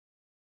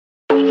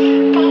We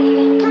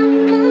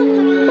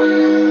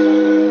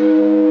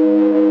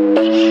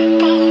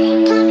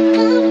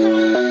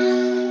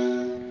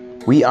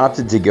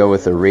opted to go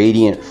with a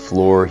radiant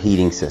floor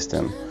heating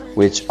system,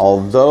 which,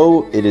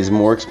 although it is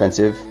more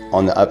expensive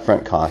on the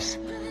upfront costs,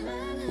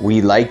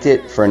 we liked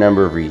it for a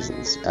number of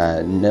reasons.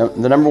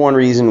 The number one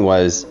reason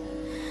was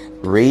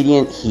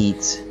radiant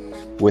heat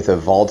with a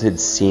vaulted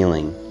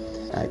ceiling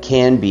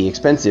can be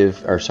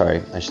expensive, or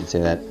sorry, I should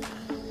say that.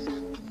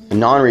 A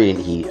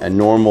non-radiant heat, a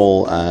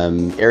normal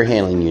air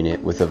handling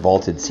unit with a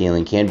vaulted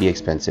ceiling can be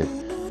expensive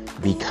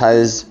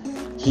because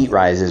heat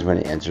rises when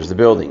it enters the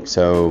building.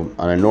 So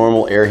on a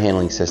normal air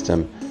handling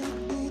system,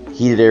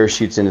 heated air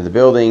shoots into the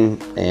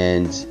building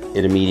and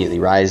it immediately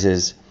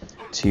rises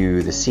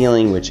to the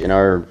ceiling, which in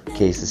our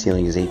case the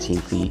ceiling is 18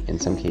 feet, in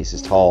some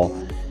cases tall,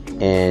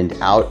 and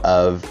out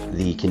of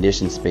the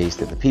conditioned space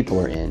that the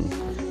people are in,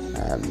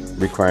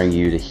 requiring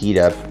you to heat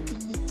up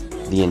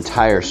the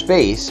entire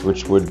space,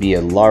 which would be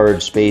a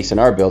large space in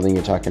our building.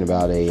 You're talking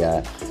about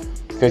a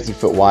 50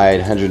 foot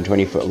wide,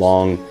 120 foot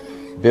long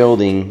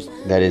building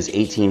that is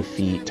 18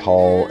 feet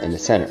tall in the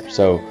center.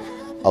 So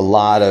a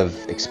lot of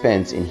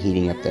expense in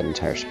heating up that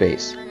entire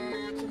space.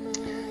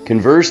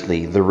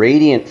 Conversely, the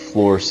radiant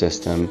floor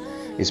system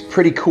is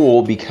pretty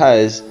cool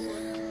because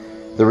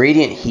the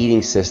radiant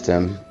heating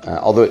system,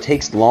 although it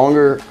takes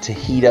longer to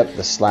heat up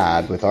the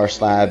slab, with our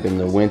slab in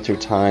the winter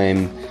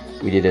time,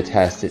 we did a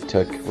test, it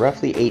took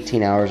roughly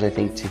 18 hours, I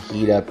think, to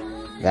heat up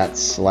that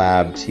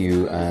slab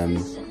to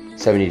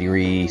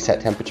 70-degree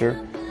set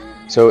temperature.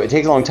 So it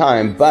takes a long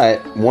time,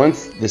 but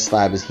once the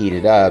slab is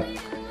heated up,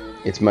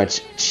 it's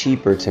much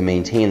cheaper to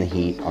maintain the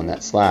heat on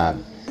that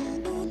slab.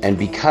 And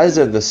because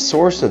of the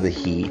source of the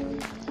heat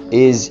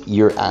is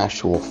your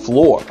actual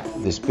floor,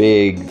 this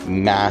big,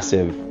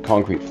 massive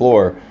concrete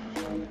floor,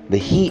 the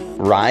heat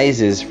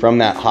rises from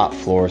that hot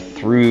floor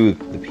through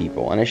the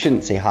people. And I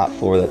shouldn't say hot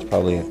floor, that's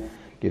probably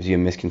gives you a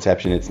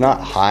misconception. It's not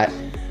hot,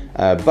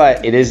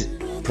 but it is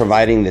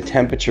providing the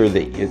temperature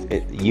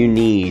that you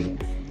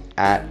need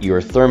at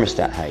your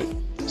thermostat height.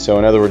 So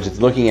in other words, it's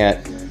looking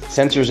at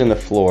sensors in the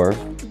floor,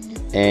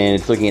 and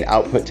it's looking at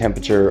output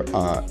temperature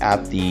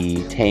at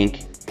the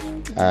tank,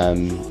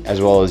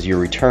 as well as your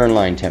return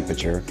line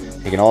temperature,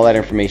 taking all that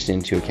information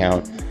into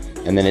account,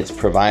 and then it's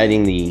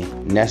providing the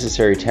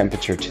necessary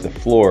temperature to the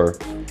floor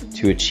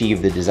to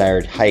achieve the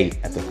desired height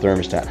at the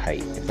thermostat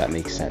height, if that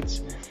makes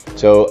sense.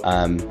 So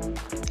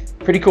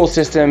pretty cool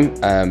system.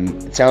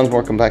 It sounds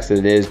more complex than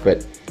it is,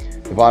 but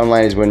the bottom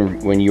line is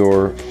when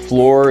your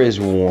floor is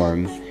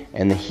warm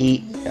and the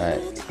heat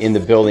in the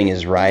building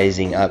is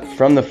rising up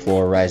from the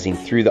floor, rising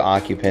through the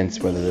occupants,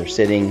 whether they're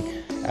sitting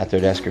at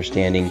their desk or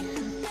standing,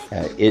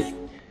 it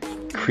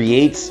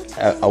creates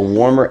a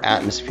warmer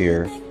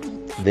atmosphere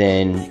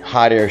than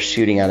hot air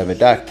shooting out of a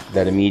duct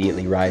that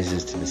immediately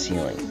rises to the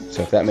ceiling.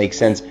 So if that makes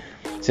sense,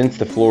 since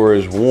the floor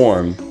is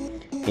warm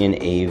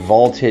in a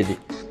vaulted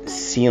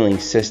ceiling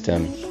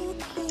system,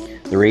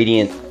 the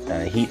radiant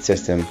heat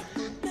system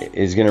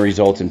is going to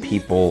result in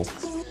people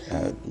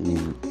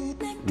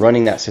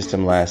running that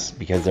system less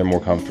because they're more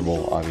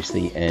comfortable,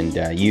 obviously,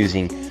 and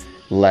using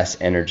less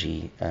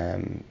energy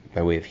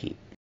by way of heat.